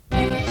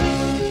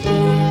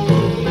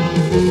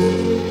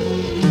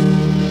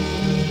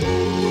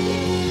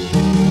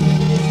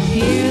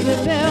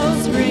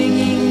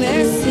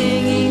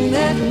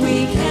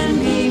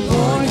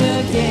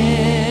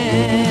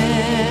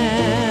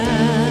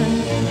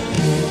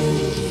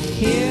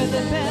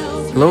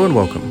Hello and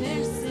welcome.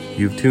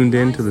 You've tuned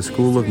in to the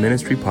School of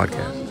Ministry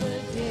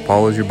podcast.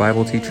 Paul is your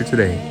Bible teacher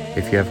today.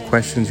 If you have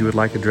questions you would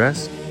like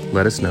addressed,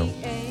 let us know.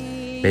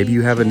 Maybe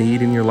you have a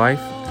need in your life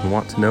and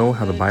want to know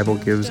how the Bible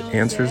gives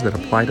answers that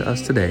apply to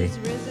us today.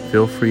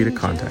 Feel free to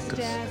contact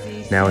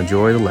us. Now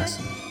enjoy the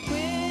lesson.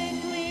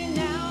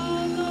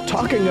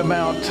 Talking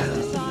about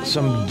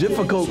some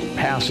difficult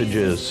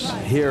passages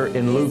here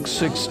in Luke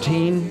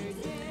 16.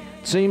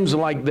 Seems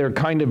like they're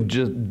kind of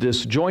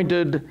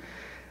disjointed.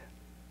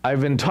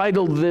 I've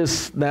entitled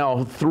this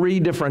now 3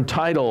 different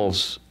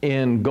titles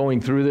in going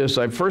through this.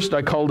 First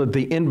I called it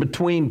the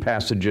in-between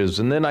passages,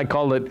 and then I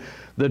called it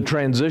the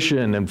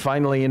transition, and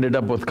finally ended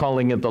up with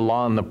calling it the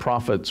law and the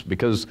prophets,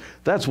 because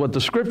that's what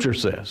the scripture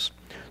says.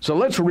 So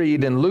let's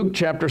read in Luke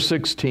chapter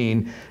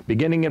 16,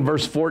 beginning in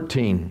verse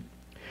 14.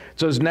 It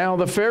says, "Now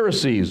the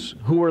Pharisees,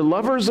 who were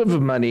lovers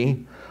of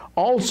money,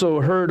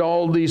 also heard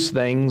all these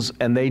things,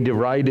 and they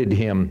derided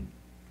him.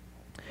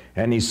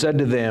 And he said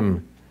to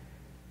them,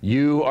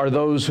 'You are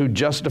those who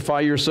justify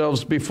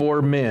yourselves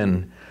before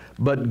men,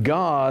 but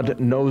God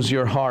knows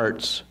your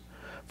hearts.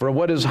 For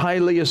what is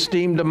highly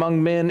esteemed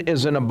among men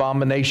is an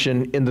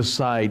abomination in the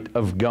sight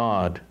of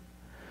God.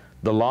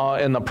 The law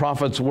and the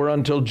prophets were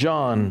until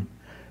John.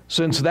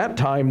 Since that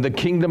time the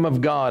kingdom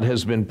of God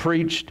has been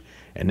preached,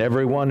 and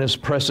everyone is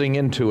pressing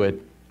into it.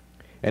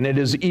 And it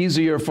is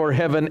easier for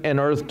heaven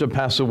and earth to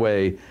pass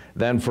away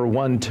than for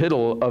one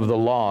tittle of the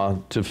law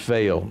to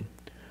fail.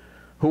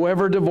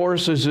 Whoever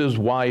divorces his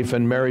wife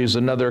and marries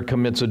another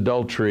commits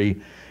adultery,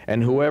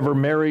 and whoever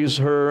marries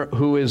her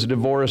who is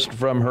divorced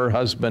from her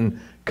husband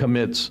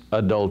commits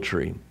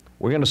adultery.'"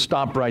 We're going to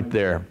stop right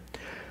there.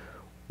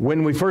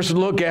 When we first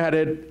look at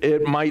it,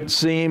 it might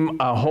seem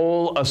a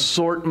whole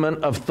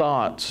assortment of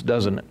thoughts,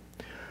 doesn't it?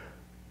 A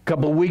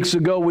couple weeks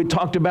ago, we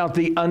talked about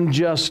the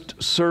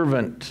unjust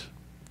servant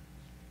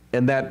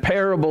and that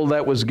parable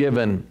that was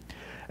given.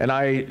 And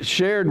I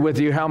shared with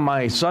you how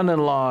my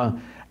son-in-law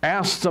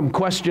asked some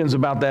questions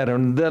about that,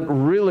 and that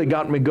really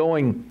got me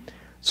going.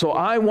 So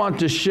I want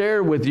to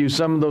share with you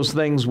some of those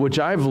things which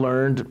I've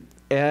learned,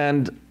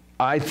 and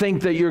I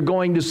think that you're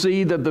going to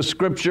see that the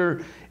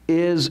scripture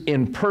is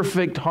in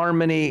perfect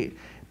harmony,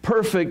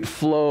 perfect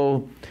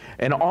flow,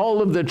 and all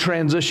of the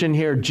transition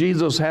here,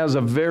 Jesus has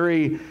a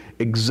very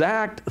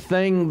exact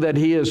thing that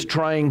he is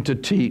trying to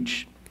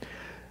teach.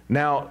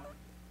 Now,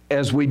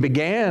 as we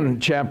began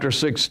chapter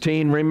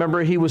 16,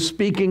 remember he was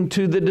speaking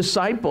to the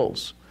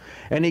disciples.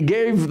 And he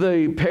gave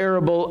the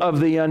parable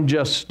of the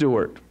unjust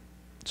steward.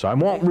 So I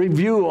won't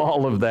review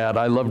all of that.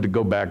 I love to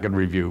go back and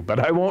review, but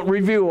I won't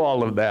review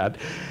all of that.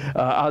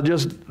 I'll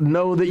just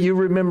know that you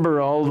remember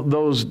all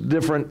those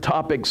different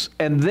topics.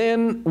 And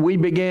then we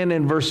began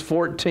in verse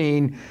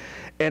 14,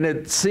 and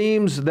it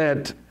seems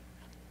that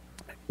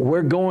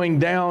we're going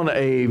down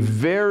a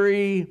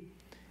very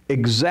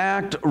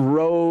exact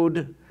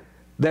road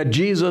that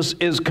Jesus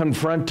is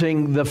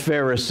confronting the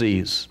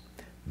Pharisees.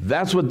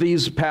 That's what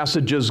these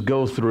passages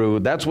go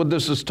through. That's what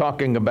this is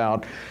talking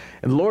about.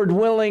 And Lord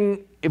willing,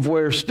 if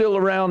we're still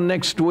around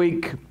next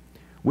week,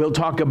 we'll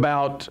talk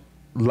about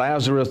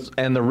Lazarus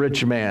and the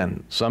rich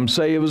man. Some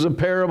say it was a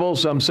parable.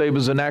 Some say it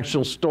was an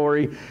actual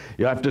story.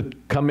 You'll have to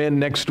come in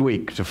next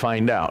week to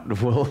find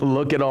out. We'll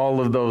look at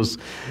all of those.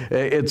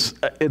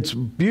 It's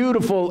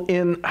beautiful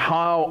in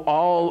how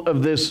all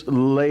of this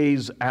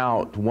lays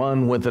out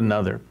one with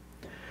another.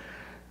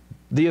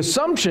 The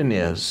assumption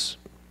is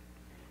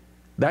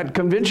that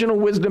conventional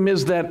wisdom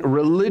is that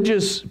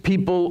religious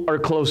people are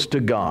close to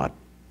God.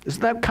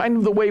 Isn't that kind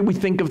of the way we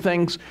think of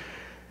things?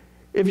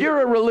 If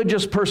you're a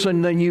religious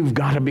person, then you've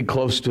got to be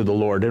close to the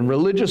Lord. And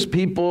religious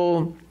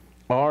people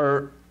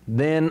are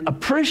then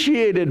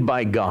appreciated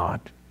by God.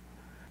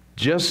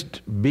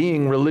 Just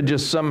being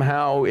religious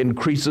somehow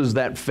increases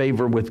that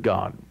favor with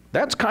God.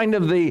 That's kind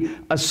of the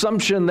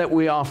assumption that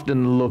we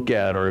often look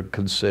at or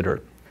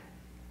consider.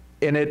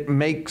 And it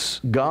makes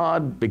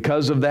God,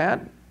 because of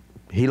that,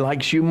 he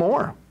likes you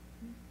more.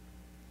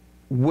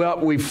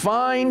 What we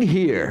find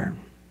here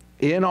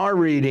in our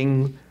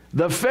reading,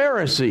 the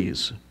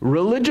Pharisees,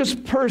 religious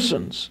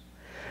persons.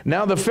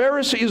 Now the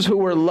Pharisees who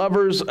were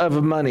lovers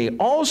of money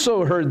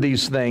also heard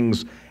these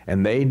things,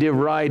 and they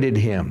derided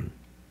him.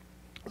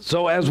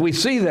 So as we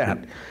see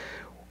that,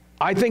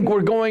 I think we're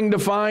going to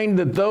find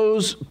that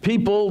those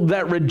people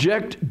that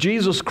reject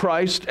Jesus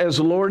Christ as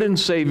Lord and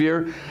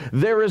Savior,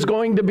 there is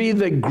going to be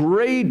the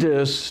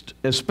greatest,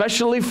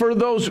 especially for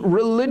those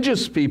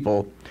religious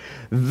people,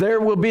 there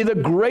will be the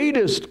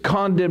greatest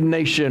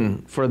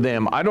condemnation for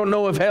them. I don't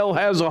know if hell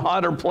has a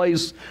hotter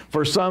place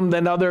for some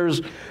than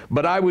others,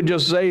 but I would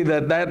just say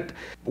that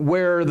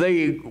where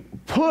they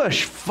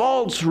push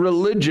false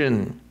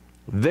religion,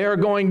 they're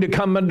going to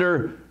come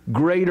under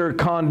greater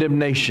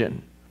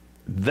condemnation.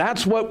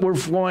 That's what we're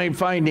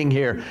finding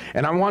here.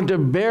 And I want to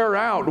bear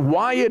out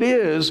why it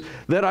is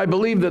that I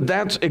believe that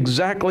that's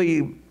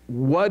exactly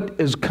what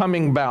is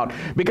coming about.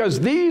 Because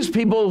these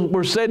people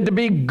were said to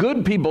be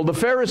good people. The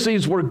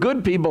Pharisees were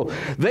good people.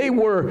 They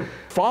were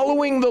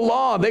following the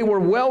law. They were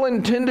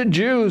well-intended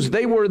Jews.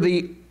 They were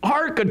the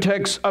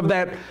architects of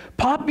that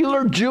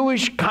popular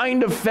Jewish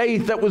kind of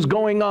faith that was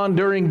going on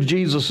during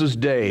Jesus'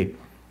 day.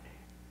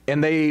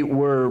 And they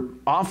were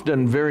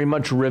often very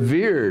much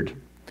revered.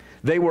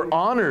 They were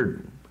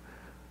honored.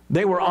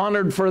 They were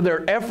honored for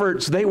their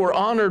efforts. They were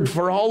honored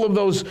for all of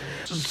those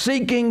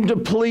seeking to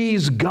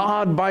please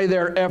God by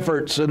their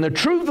efforts. And the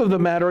truth of the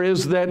matter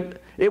is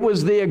that it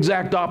was the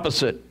exact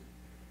opposite.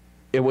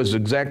 It was the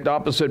exact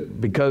opposite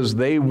because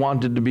they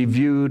wanted to be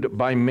viewed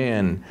by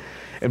men.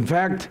 In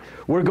fact,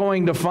 we're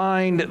going to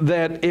find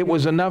that it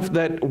was enough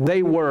that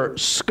they were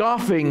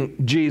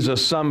scoffing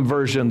Jesus, some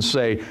versions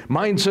say.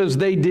 Mine says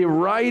they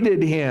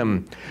derided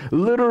him.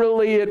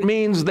 Literally, it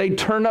means they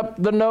turn up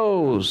the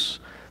nose.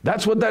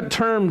 That's what that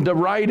term,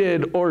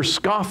 derided or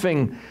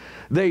scoffing,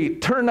 they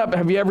turn up.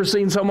 Have you ever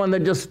seen someone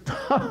that just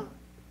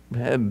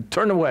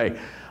turn away?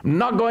 I'm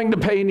not going to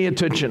pay any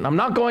attention. I'm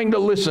not going to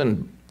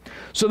listen.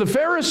 So the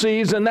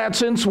Pharisees, in that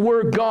sense,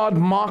 were God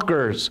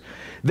mockers.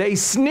 They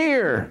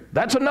sneer.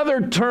 That's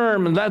another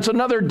term, and that's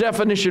another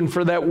definition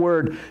for that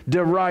word,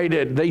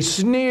 derided. They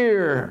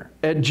sneer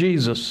at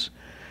Jesus.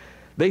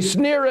 They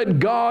sneer at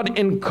God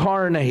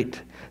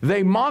incarnate.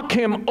 They mock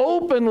him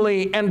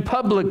openly and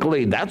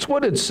publicly. That's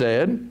what it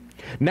said.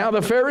 Now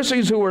the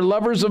Pharisees, who were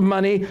lovers of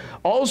money,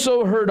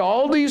 also heard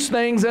all these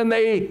things, and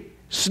they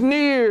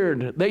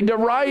sneered, they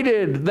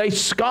derided, they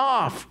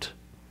scoffed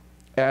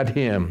at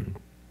him.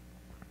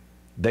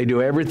 They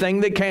do everything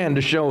they can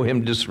to show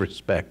him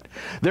disrespect.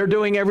 They're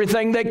doing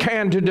everything they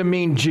can to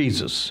demean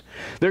Jesus.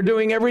 They're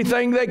doing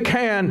everything they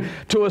can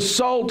to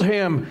assault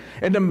him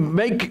and to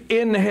make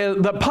in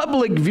the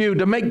public view,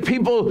 to make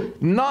people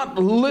not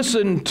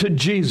listen to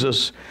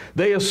Jesus.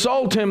 They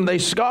assault him, they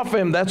scoff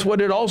him. That's what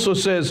it also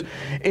says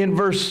in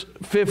verse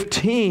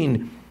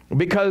 15,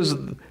 because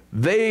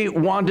they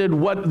wanted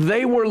what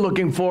they were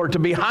looking for, to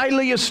be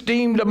highly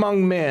esteemed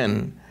among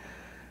men.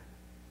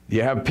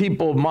 You have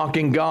people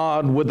mocking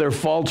God with their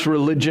false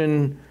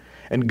religion,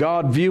 and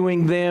God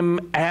viewing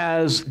them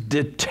as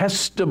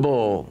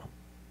detestable.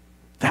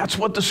 That's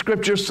what the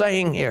Scripture's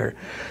saying here.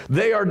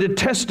 They are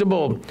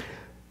detestable.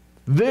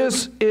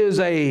 This is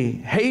a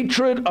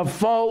hatred of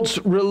false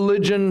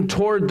religion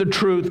toward the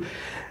truth,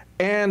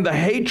 and the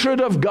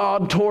hatred of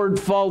God toward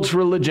false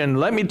religion.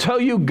 Let me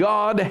tell you,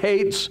 God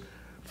hates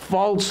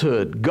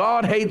falsehood.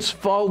 God hates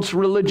false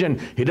religion.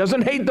 He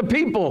doesn't hate the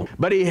people,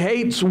 but he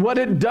hates what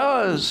it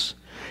does.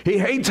 He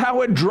hates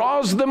how it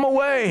draws them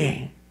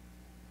away.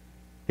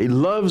 He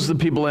loves the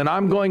people, and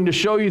I'm going to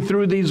show you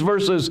through these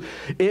verses,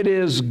 it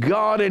is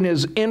God in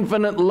his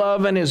infinite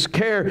love and his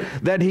care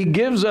that he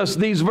gives us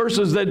these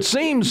verses that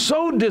seem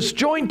so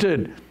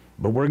disjointed,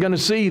 but we're going to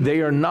see they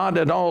are not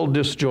at all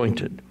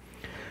disjointed.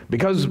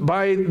 Because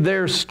by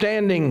their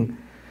standing,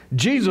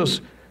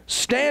 Jesus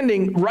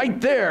standing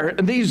right there,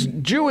 these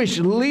Jewish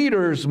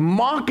leaders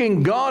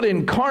mocking God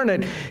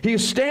incarnate,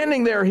 he's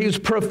standing there, he's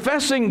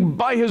professing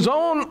by his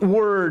own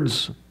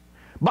words,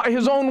 by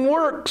his own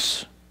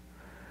works,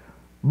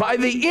 by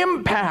the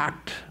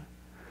impact.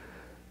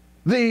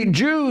 The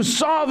Jews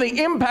saw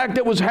the impact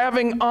it was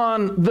having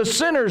on the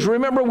sinners.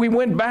 Remember, we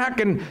went back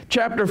in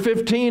chapter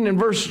 15 and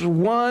verse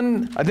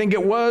 1, I think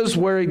it was,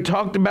 where he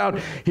talked about,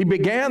 he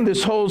began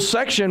this whole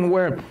section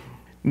where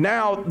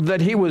now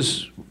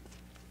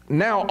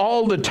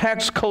all the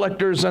tax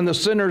collectors and the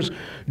sinners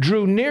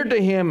drew near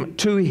to him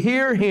to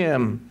hear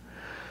him.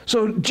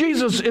 So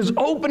Jesus is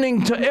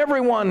opening to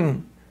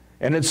everyone.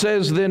 And it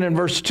says then in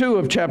verse 2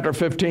 of chapter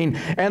 15,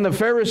 and the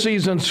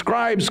Pharisees and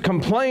scribes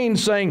complained,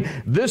 saying,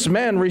 this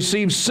man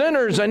receives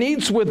sinners and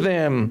eats with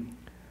them.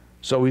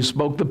 So he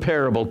spoke the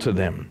parable to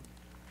them.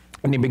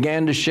 And he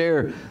began to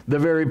share the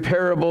very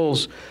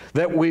parables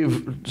that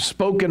we've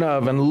spoken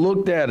of and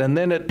looked at. And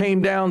then it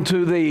came down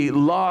to the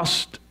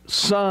lost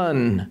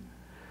son.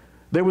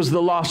 There was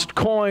the lost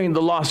coin,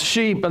 the lost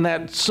sheep, and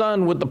that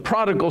son with the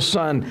prodigal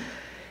son.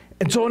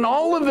 And so in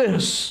all of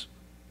this,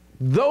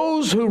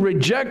 those who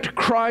reject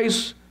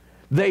Christ,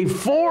 they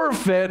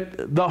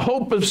forfeit the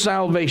hope of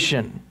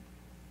salvation,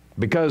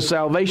 because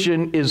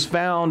salvation is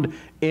found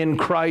in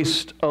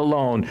Christ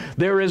alone.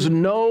 There is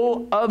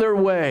no other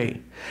way.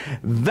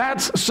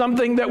 That's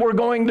something that we're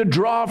going to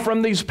draw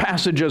from these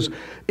passages.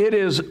 It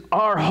is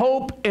our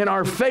hope and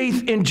our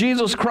faith in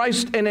Jesus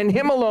Christ and in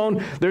him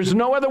alone. There's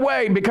no other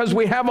way, because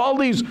we have all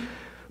these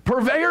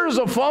purveyors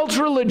of false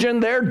religion.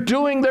 They're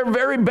doing their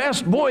very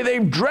best. Boy,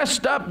 they've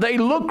dressed up. They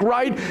look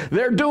right.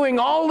 They're doing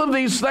all of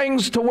these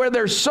things to where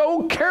they're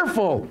so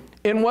careful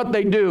in what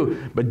they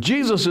do. But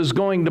Jesus is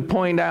going to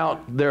point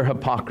out their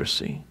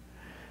hypocrisy.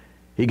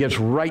 He gets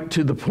right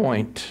to the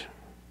point.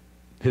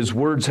 His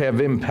words have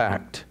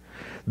impact.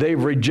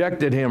 They've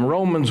rejected him.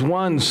 Romans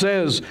 1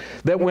 says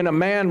that when a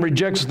man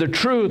rejects the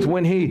truth,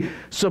 when he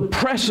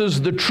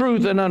suppresses the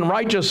truth in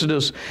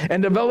unrighteousness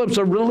and develops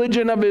a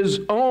religion of his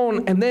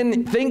own and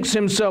then thinks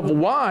himself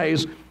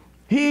wise,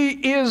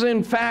 he is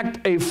in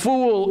fact a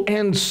fool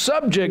and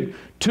subject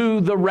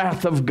to the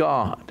wrath of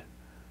God.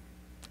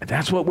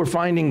 That's what we're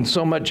finding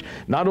so much,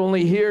 not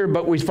only here,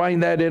 but we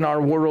find that in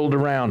our world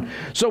around.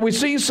 So we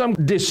see some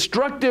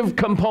destructive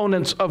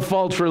components of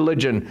false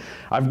religion.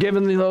 I've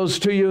given those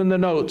to you in the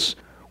notes.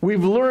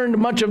 We've learned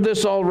much of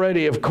this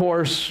already, of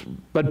course,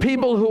 but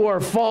people who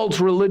are false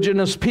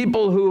religionists,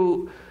 people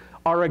who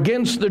are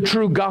against the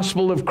true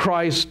gospel of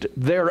Christ,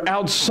 they're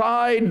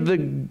outside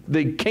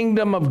the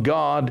kingdom of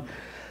God.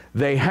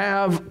 They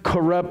have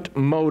corrupt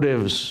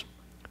motives.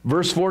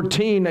 Verse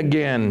 14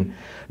 again.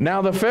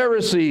 Now the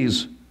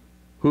Pharisees,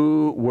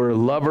 who were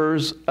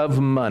lovers of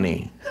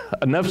money.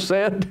 Enough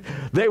said.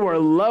 They were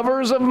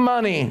lovers of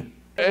money.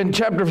 In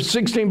chapter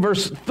 16,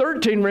 verse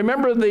 13,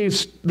 remember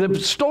the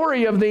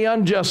story of the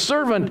unjust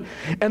servant.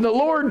 And the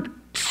Lord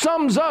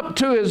sums up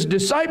to his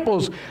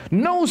disciples,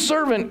 no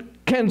servant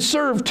can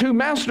serve two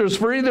masters,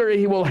 for either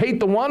he will hate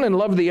the one and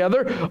love the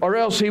other, or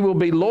else he will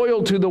be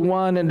loyal to the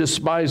one and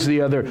despise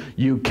the other.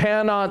 You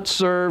cannot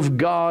serve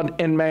God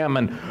and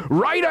mammon.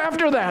 Right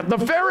after that, the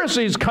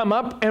Pharisees come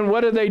up, and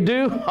what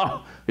do?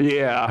 Oh,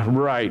 yeah,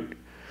 right.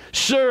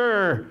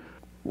 Sure,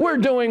 we're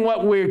doing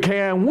what we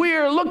can.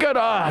 Look at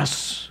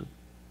us.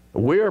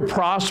 We're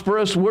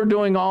prosperous. We're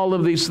doing all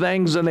of these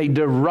things, and they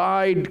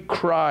deride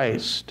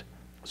Christ.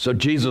 So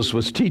Jesus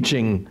was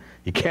teaching,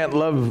 you can't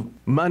love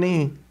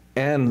money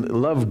and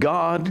love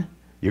God.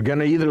 You're going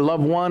to either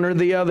love one or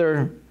the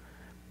other.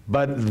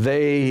 But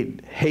they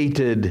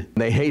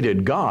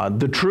hated God,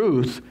 the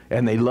truth,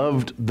 and they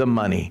loved the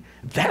money.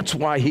 That's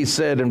why he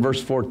said in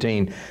verse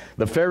 14,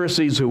 the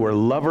Pharisees who were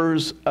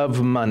lovers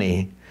of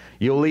money,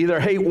 you'll either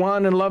hate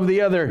one and love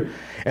the other.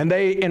 And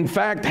they, in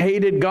fact,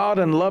 hated God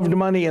and loved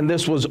money, and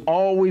this was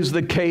always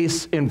the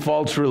case in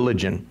false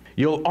religion.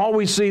 You'll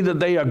always see that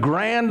they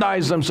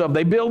aggrandize themselves.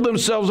 They build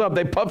themselves up.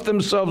 They puff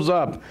themselves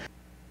up.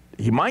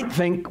 You might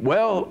think,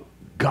 well,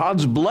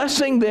 God's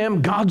blessing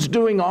them. God's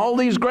doing all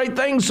these great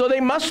things, so they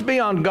must be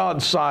on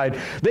God's side.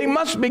 They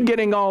must be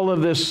getting all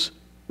of this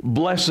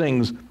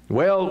blessings.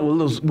 Well,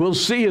 we'll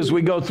see as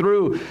we go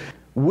through.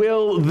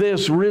 Will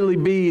this really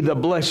be the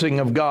blessing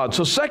of God?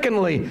 So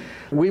secondly,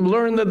 we've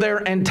learned that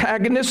they're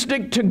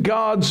antagonistic to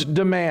God's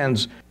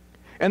demands.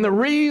 And the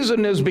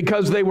reason is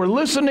because they were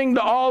listening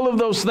to all of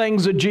those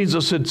things that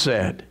Jesus had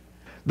said.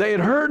 They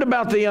had heard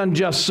about the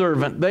unjust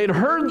servant. They had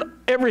heard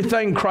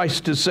everything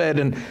Christ has said.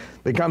 And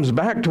it comes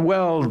back to,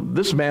 well,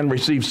 this man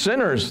received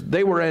sinners.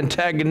 They were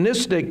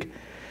antagonistic.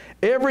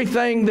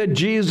 Everything that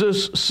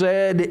Jesus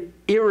said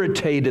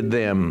irritated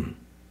them.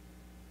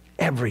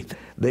 Everything.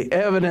 The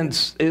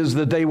evidence is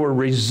that they were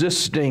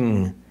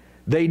resisting.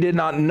 They did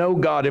not know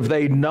God. If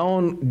they'd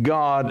known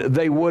God,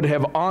 they would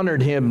have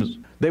honored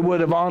him. They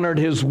would have honored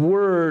his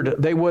word.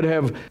 They would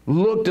have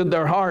looked at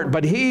their heart.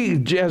 But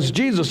he, as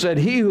Jesus said,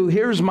 he who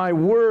hears my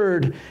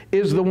word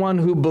is the one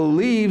who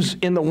believes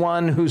in the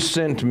one who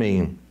sent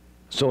me.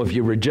 So if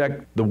you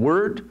reject the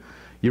word,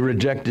 you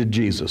rejected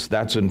Jesus.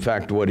 That's in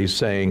fact what he's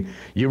saying.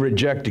 You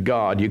reject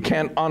God. You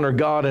can't honor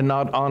God and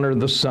not honor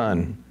the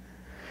Son.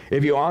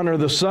 If you honor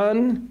the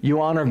Son, you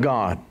honor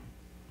God.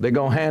 They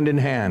go hand in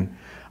hand.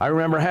 I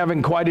remember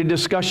having quite a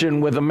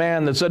discussion with a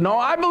man that said, no,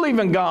 I believe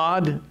in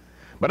God,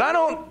 but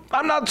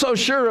I'm not so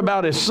sure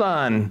about his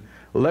Son.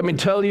 Let me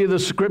tell you, the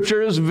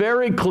scripture is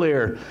very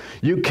clear.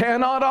 You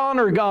cannot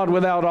honor God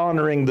without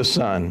honoring the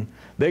Son.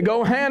 They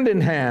go hand in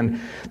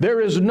hand.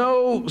 There is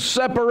no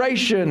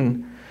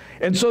separation.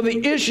 And so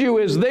the issue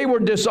is they were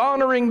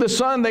dishonoring the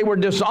Son, they were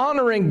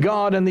dishonoring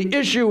God, and the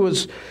issue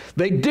was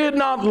they did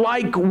not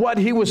like what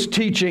he was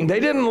teaching. They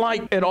didn't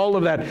like it, all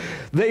of that.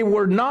 They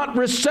were not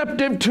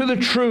receptive to the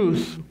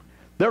truth.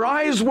 Their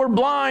eyes were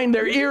blind,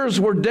 their ears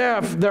were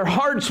deaf, their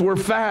hearts were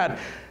fat.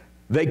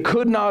 They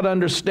could not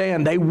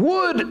understand. They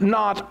would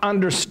not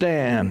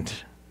understand.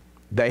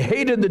 They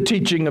hated the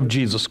teaching of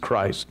Jesus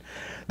Christ.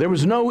 There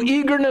was no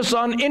eagerness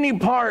on any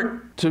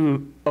part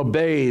to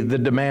obey the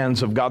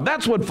demands of God.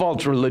 That's what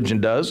false religion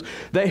does.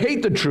 They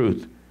hate the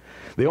truth.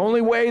 The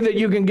only way that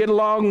you can get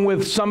along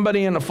with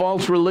somebody in a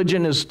false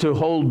religion is to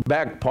hold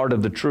back part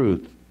of the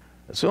truth.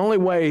 It's the only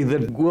way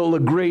that we'll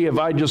agree if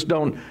I just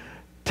don't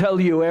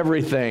tell you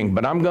everything.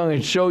 But I'm going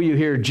to show you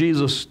here,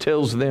 Jesus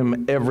tells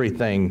them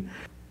everything.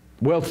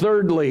 Well,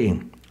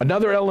 thirdly,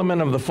 another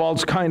element of the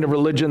false kind of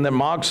religion that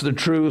mocks the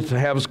truth,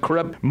 has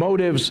corrupt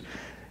motives,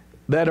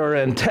 that are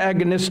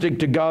antagonistic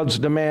to God's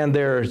demand,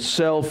 they're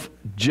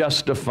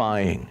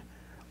self-justifying.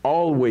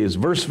 Always.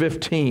 Verse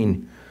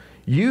 15,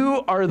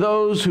 you are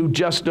those who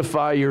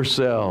justify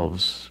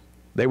yourselves.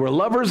 They were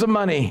lovers of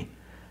money,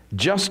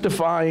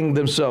 justifying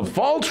themselves.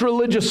 False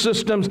religious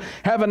systems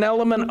have an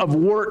element of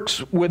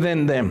works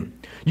within them.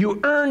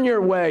 You earn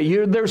your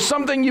way. There's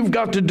something you've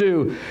got to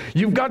do.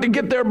 You've got to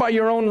get there by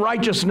your own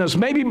righteousness,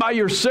 maybe by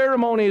your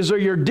ceremonies or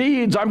your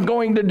deeds. I'm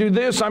going to do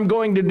this, I'm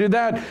going to do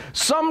that.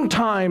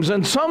 Sometimes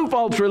in some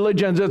false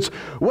religions it's,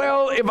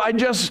 well, if I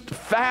just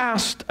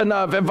fast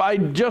enough, if I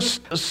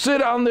just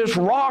sit on this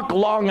rock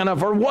long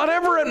enough, or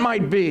whatever it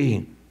might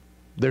be,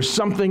 there's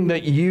something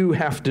that you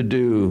have to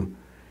do.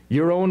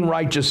 your own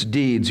righteous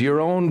deeds,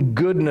 your own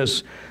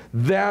goodness.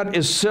 That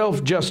is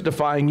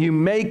self-justifying. You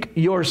make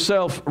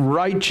yourself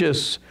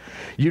righteous.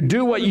 You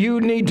do what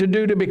you need to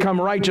do to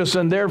become righteous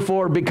and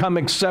therefore become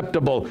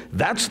acceptable.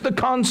 That's the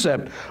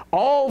concept.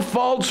 All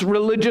false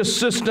religious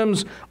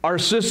systems are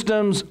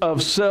systems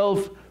of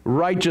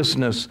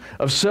self-righteousness,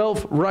 of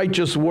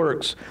self-righteous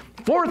works.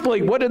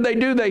 Fourthly, what did they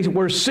do? They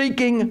were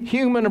seeking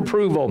human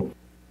approval.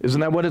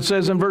 Isn't that what it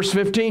says in verse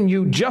 15?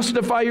 You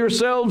justify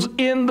yourselves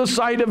in the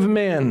sight of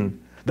men.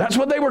 That's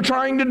what they were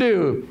trying to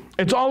do.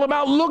 It's all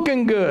about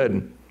looking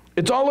good.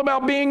 It's all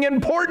about being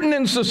important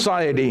in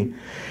society.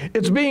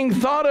 It's being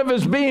thought of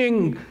as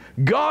being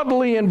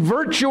godly and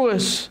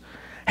virtuous,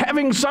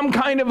 having some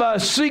kind of a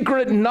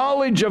secret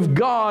knowledge of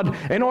God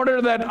in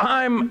order that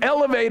I'm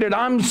elevated,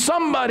 I'm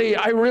somebody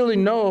I really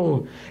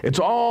know. It's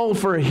all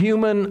for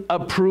human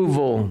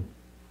approval.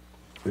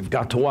 We've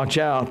got to watch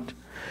out.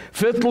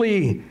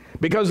 Fifthly,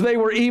 because they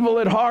were evil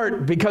at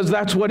heart, because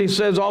that's what he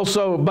says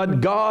also,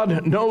 but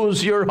God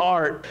knows your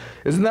heart.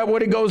 Isn't that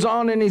what he goes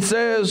on and he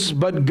says?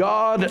 But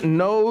God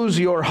knows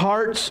your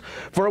hearts,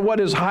 for what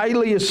is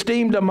highly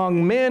esteemed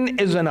among men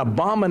is an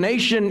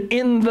abomination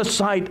in the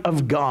sight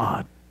of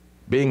God.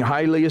 Being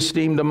highly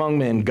esteemed among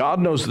men. God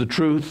knows the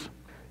truth.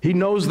 He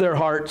knows their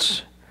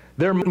hearts.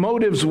 Their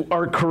motives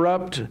are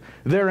corrupt.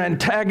 They're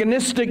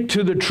antagonistic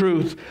to the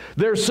truth.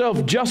 They're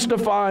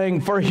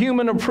self-justifying for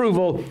human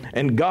approval,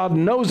 and God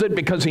knows it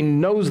because he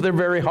knows their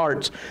very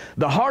hearts.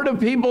 The heart of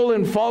people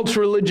in false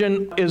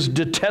religion is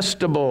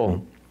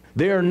detestable.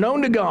 They are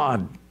known to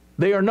God.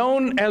 They are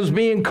known as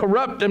being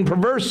corrupt and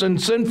perverse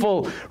and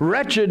sinful,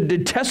 wretched,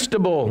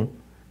 detestable.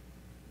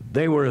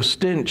 They were a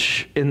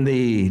stench in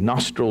the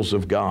nostrils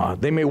of God.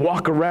 They may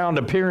walk around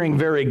appearing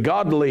very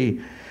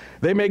godly.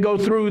 They may go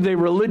through the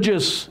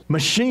religious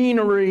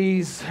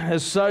machineries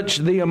as such.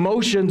 The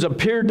emotions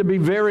appear to be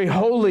very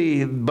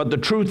holy, but the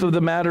truth of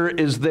the matter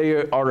is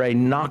they are a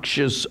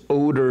noxious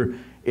odor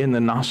in the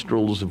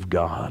nostrils of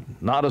God,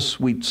 not a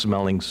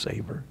sweet-smelling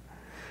savor.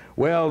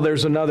 Well,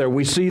 there's another.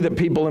 We see that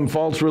people in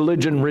false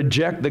religion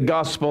reject the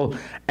gospel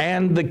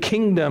and the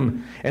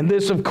kingdom. And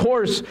this, of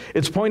course,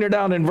 it's pointed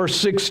out in verse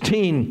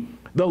 16.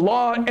 The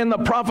law and the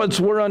prophets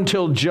were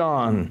until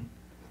John.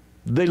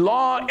 The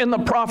law and the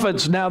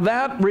prophets, now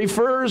that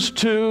refers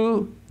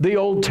to the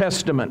Old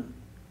Testament.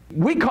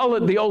 We call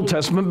it the Old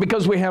Testament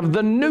because we have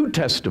the New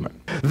Testament.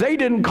 They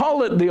didn't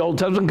call it the Old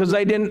Testament because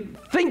they didn't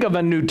think of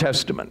a New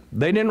Testament.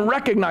 They didn't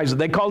recognize it.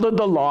 They called it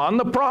the law and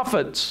the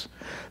prophets.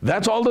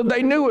 That's all that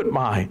they knew it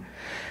by.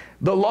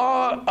 The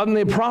law and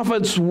the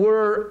prophets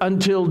were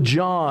until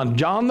John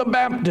the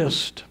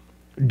Baptist.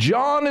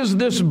 John is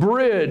this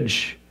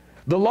bridge.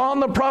 The law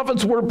and the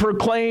prophets were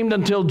proclaimed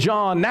until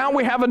John. Now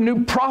we have a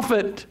new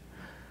prophet.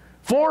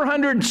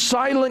 400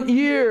 silent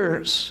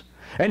years.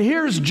 And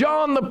here's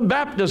John the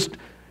Baptist.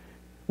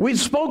 We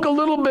spoke a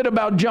little bit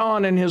about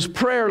John and his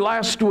prayer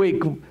last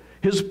week,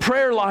 his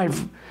prayer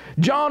life.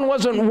 John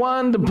wasn't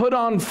one to put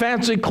on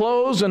fancy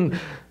clothes and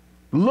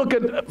look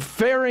at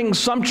faring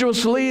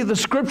sumptuously. The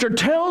scripture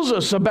tells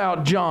us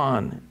about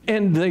John.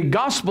 In the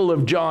Gospel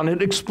of John,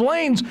 it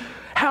explains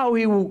how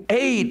he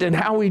ate and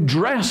how he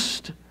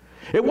dressed.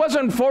 It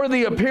wasn't for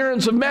the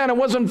appearance of man. It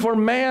wasn't for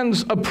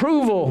man's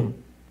approval.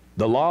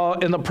 The law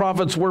and the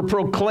prophets were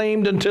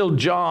proclaimed until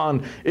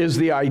John is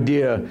the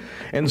idea.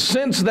 And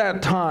since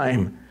that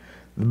time,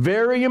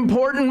 very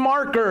important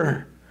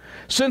marker,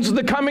 since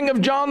the coming of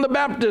John the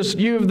Baptist,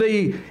 you have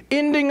the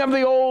ending of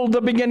the old,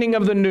 the beginning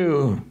of the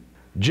new.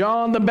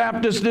 John the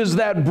Baptist is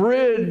that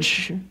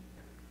bridge.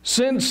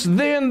 Since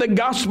then, the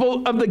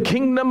gospel of the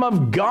kingdom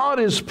of God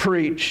is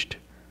preached.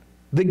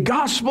 The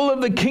gospel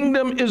of the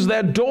kingdom is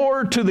that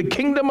door to the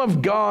kingdom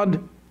of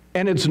God,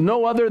 and it's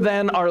no other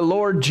than our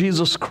Lord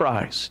Jesus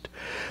Christ.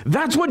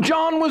 That's what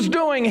John was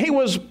doing. He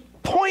was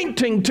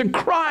pointing to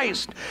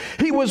Christ.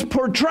 He was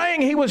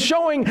portraying, he was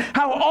showing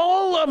how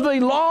all of the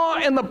law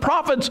and the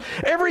prophets,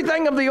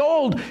 everything of the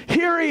old,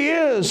 here he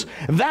is.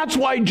 That's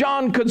why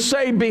John could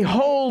say,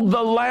 behold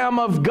the Lamb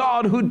of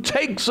God who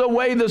takes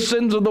away the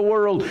sins of the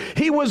world.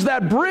 He was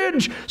that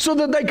bridge so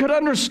that they could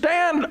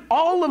understand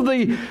all of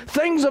the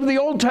things of the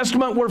Old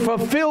Testament were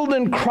fulfilled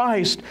in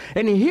Christ.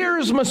 And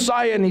here's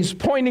Messiah, and he's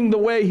pointing the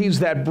way. He's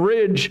that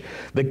bridge.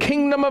 The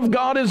kingdom of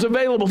God is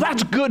available.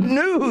 That's good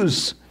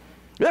news.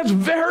 That's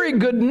very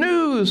good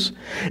news.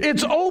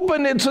 It's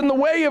open, it's in the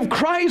way of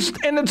Christ,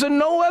 and it's in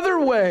no other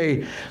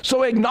way.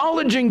 So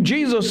acknowledging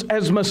Jesus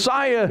as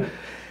Messiah,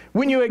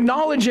 when you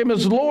acknowledge him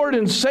as Lord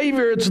and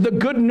Savior, it's the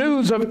good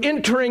news of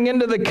entering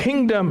into the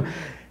kingdom.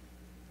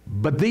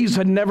 But these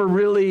had never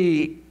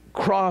really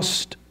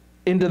crossed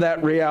into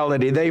that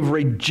reality. They've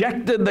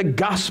rejected the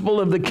gospel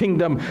of the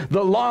kingdom,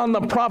 the law and the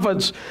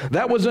prophets.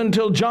 That was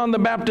until John the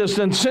Baptist.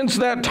 And since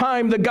that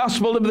time, the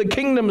gospel of the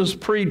kingdom is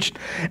preached.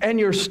 And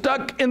you're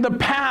stuck in the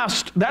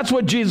past. That's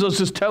what Jesus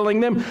is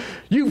telling them.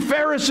 You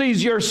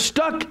Pharisees, you're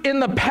stuck in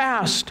the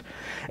past.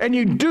 And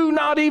you do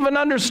not even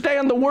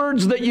understand the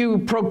words that you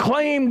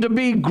proclaim to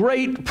be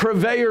great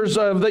purveyors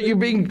of, that you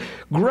be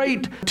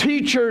great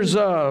teachers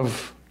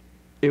of.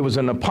 It was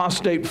an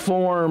apostate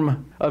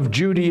form of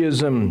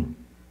Judaism,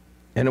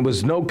 and it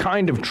was no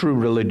kind of true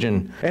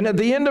religion. And at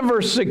the end of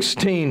verse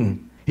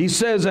 16, he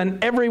says,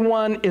 and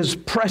everyone is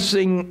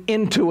pressing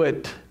into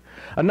it.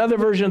 Another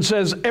version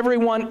says,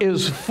 everyone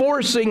is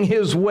forcing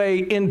his way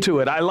into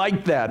it. I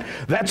like that.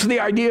 That's the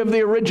idea of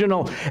the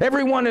original.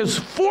 Everyone is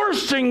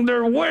forcing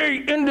their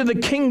way into the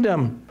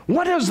kingdom.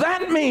 What does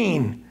that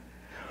mean?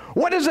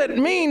 What does it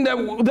mean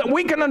that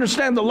we can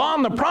understand the law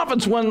and the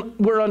prophets when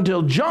we're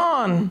until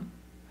John?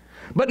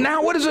 But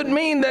now what does it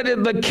mean that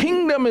the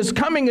kingdom is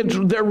coming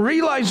and they're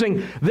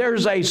realizing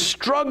there's a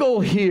struggle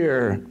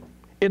here?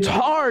 It's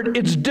hard,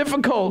 it's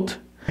difficult.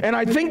 And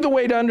I think the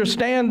way to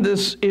understand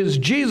this is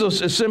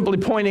Jesus is simply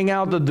pointing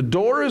out that the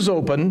door is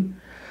open,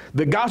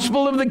 the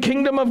gospel of the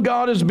kingdom of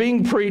God is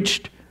being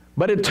preached,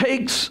 but it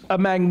takes a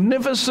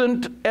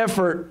magnificent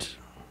effort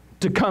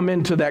to come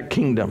into that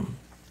kingdom.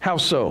 How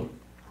so?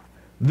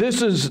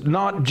 This is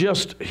not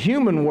just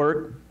human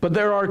work, but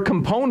there are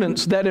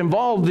components that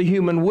involve the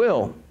human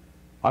will.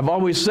 I've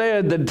always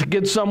said that to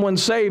get someone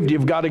saved,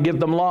 you've got to get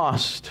them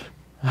lost.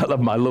 I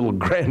love my little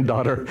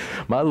granddaughter.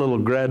 My little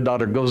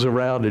granddaughter goes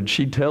around and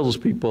she tells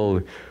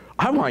people,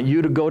 I want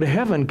you to go to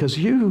heaven because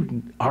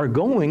you are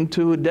going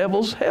to a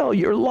devil's hell.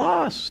 You're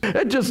lost.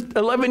 At just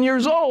 11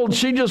 years old,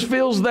 she just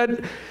feels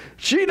that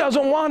she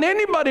doesn't want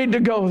anybody to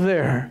go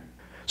there.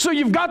 So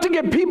you've got to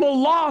get people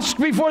lost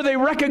before they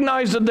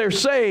recognize that they're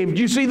saved.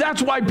 You see,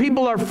 that's why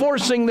people are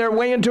forcing their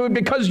way into it,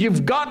 because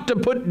you've got to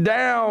put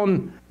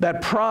down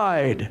that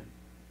pride.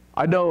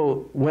 I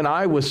know when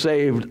I was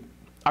saved,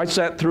 I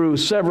sat through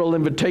several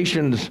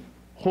invitations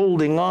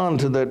holding on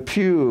to that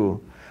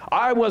pew.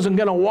 I wasn't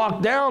going to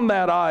walk down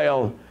that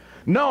aisle.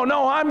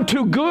 No, I'm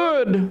too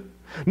good.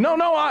 No,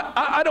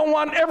 I don't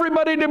want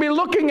everybody to be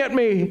looking at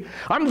me.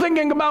 I'm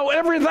thinking about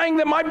everything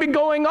that might be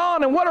going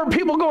on and what are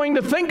people going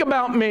to think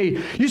about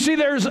me. You see,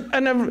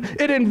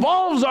 it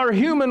involves our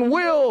human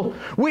will.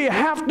 We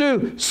have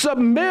to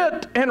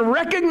submit and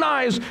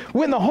recognize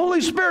when the Holy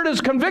Spirit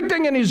is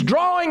convicting and He's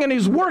drawing and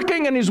He's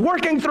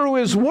working through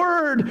His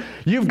Word.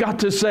 You've got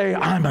to say,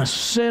 I'm a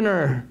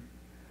sinner.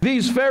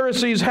 These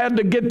Pharisees had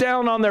to get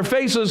down on their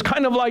faces,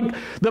 kind of like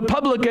the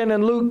publican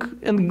in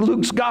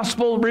Luke's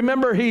gospel.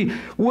 Remember, he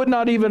would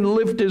not even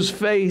lift his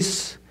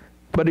face,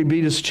 but he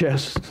beat his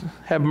chest.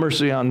 Have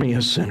mercy on me,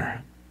 a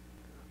sinner.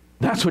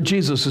 That's what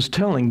Jesus is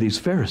telling these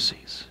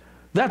Pharisees.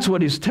 That's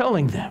what He's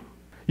telling them.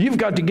 You've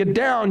got to get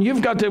down.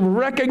 You've got to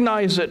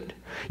recognize it.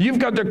 You've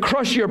got to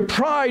crush your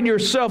pride, your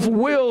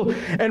self-will,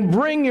 and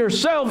bring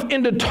yourself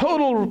into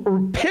total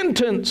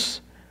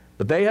repentance.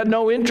 But they had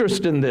no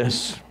interest in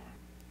this.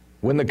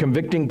 When the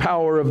convicting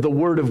power of the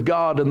Word of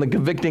God and the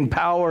convicting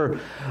power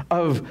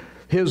of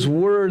His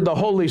Word, the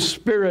Holy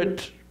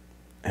Spirit,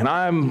 and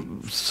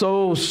I'm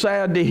so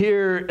sad to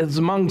hear it's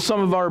among some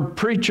of our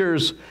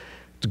preachers,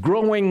 it's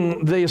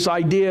growing this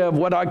idea of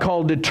what I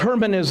call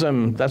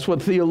determinism. That's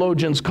what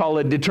theologians call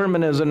it,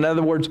 determinism. In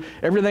other words,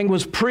 everything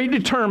was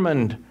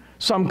predetermined.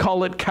 Some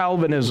call it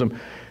Calvinism.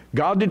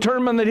 God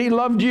determined that He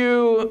loved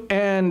you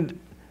and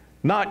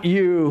not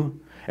you.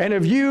 And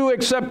if you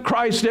accept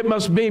Christ, it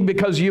must be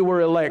because you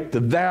were elect.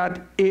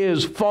 That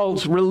is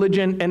false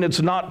religion, and it's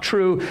not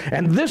true.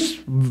 And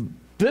this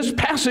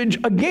passage,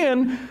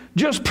 again,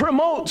 just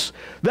promotes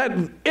that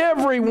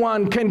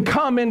everyone can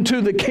come into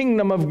the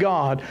kingdom of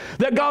God,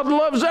 that God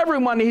loves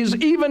everyone. He's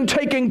even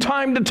taking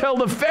time to tell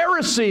the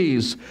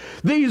Pharisees,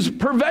 these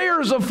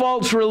purveyors of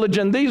false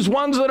religion, these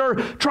ones that are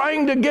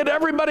trying to get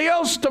everybody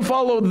else to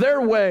follow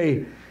their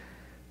way,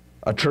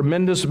 a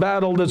tremendous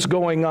battle that's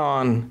going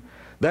on.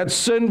 That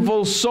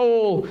sinful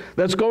soul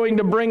that's going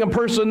to bring a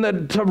person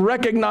to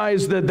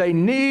recognize that they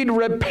need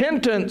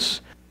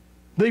repentance.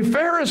 The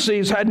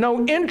Pharisees had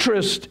no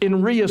interest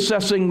in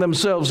reassessing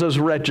themselves as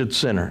wretched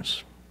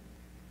sinners.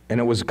 And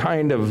it was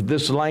kind of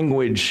this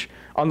language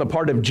on the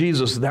part of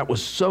Jesus that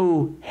was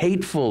so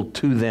hateful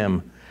to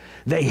them.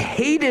 They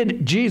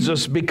hated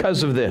Jesus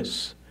because of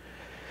this.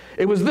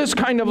 It was this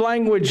kind of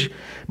language,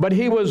 but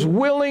He was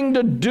willing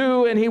to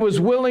do and He was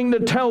willing to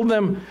tell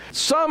them.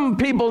 Some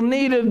people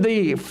needed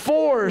the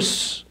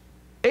force,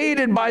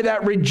 aided by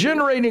that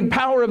regenerating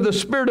power of the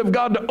Spirit of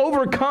God, to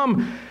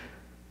overcome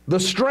the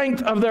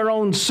strength of their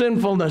own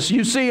sinfulness.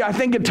 You see, I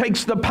think it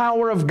takes the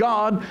power of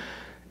God,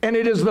 and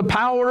it is the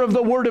power of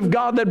the Word of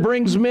God that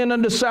brings men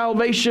unto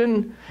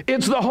salvation.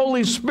 It's the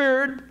Holy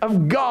Spirit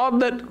of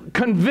God that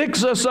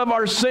convicts us of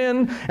our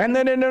sin, and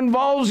then it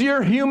involves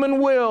your human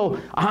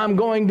will. I'm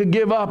going to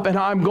give up, and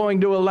I'm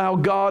going to allow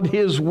God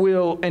His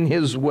will and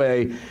His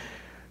way.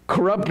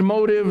 Corrupt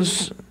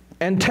motives,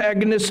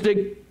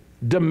 antagonistic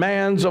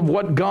demands of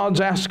what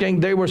God's asking.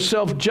 They were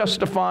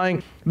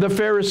self-justifying. The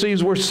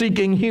Pharisees were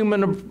seeking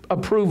human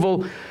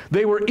approval.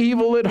 They were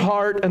evil at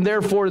heart and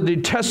therefore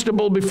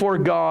detestable before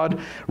God,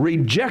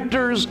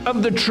 rejectors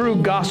of the true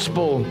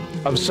gospel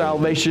of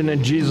salvation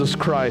in Jesus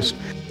Christ.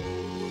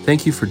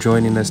 Thank you for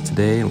joining us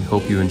today, and we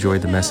hope you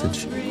enjoyed the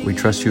message. We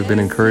trust you have been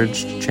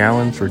encouraged,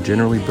 challenged, or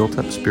generally built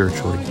up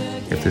spiritually.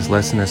 If this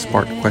lesson has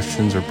sparked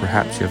questions, or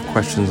perhaps you have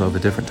questions on a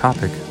different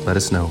topic, let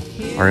us know.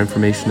 Our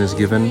information is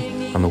given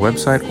on the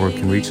website, or you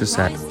can reach us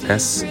at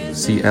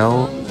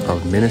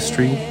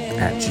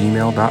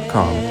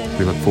sclofministry@gmail.com.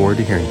 We look forward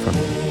to hearing from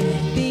you.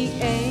 The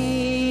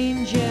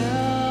angel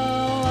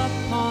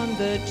upon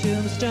the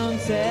tombstone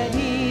said,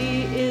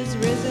 "He is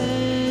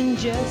risen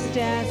just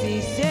as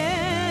he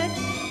said.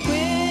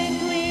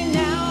 Quickly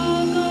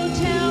now go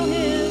tell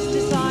his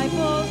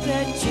disciples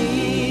that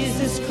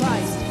Jesus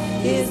Christ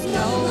is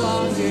no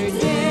longer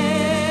dead."